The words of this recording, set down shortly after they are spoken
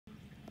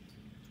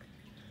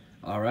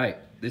All right,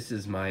 this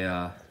is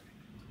my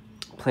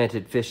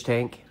planted fish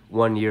tank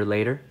 1 year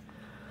later.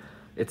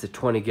 It's a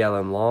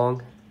 20-gallon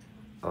long.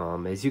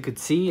 As you can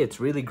see, it's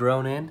really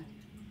grown in.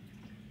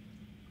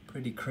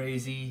 Pretty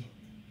crazy.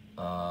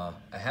 I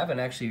haven't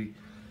actually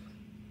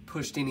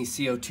pushed any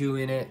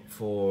CO2 in it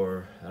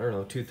for, I don't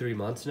know, 2-3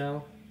 months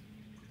now.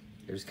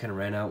 It just kind of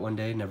ran out one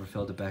day, never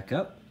filled it back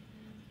up.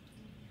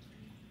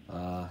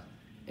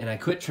 And I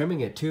quit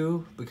trimming it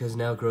too because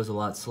now it grows a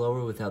lot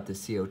slower without the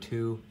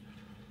CO2.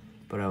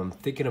 But I'm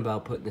thinking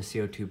about putting the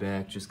CO2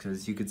 back just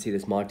because you can see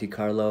this Monte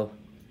Carlo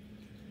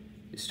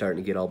is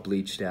starting to get all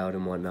bleached out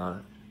and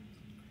whatnot.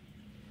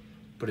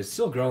 But it's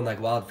still growing like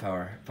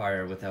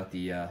wildfire without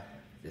the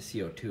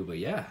CO2. But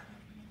yeah,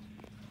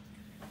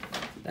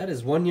 that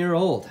is 1 year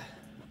old,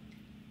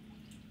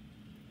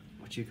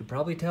 which you could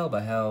probably tell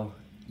by how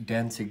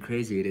dense and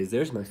crazy it is.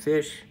 There's my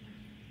fish,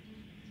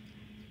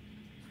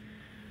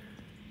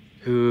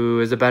 who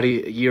is about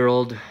a year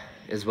old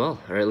as well,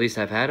 or at least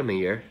I've had him a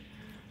year.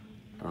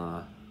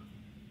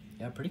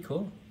 Yeah, pretty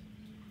cool.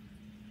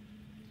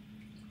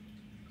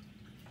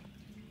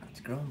 It's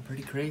growing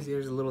pretty crazy.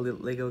 There's a little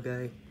Lego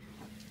guy.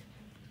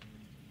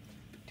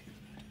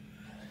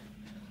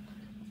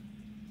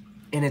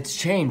 And it's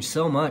changed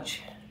so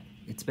much.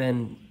 It's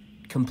been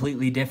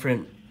completely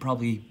different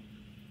probably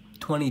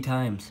 20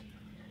 times.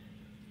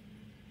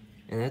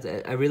 And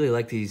I really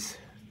like these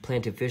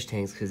planted fish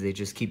tanks because they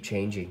just keep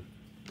changing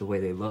the way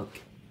they look.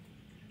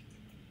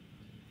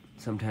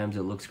 Sometimes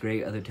it looks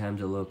great, other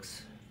times it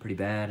looks pretty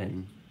bad,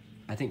 and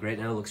I think right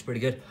now it looks pretty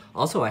good.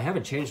 Also, I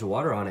haven't changed the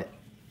water on it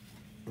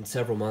in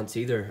several months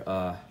either.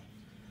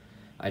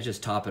 I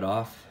just top it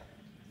off.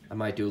 I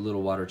might do a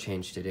little water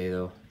change today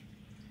though,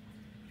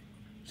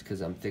 just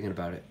because I'm thinking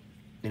about it.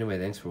 Anyway,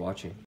 thanks for watching.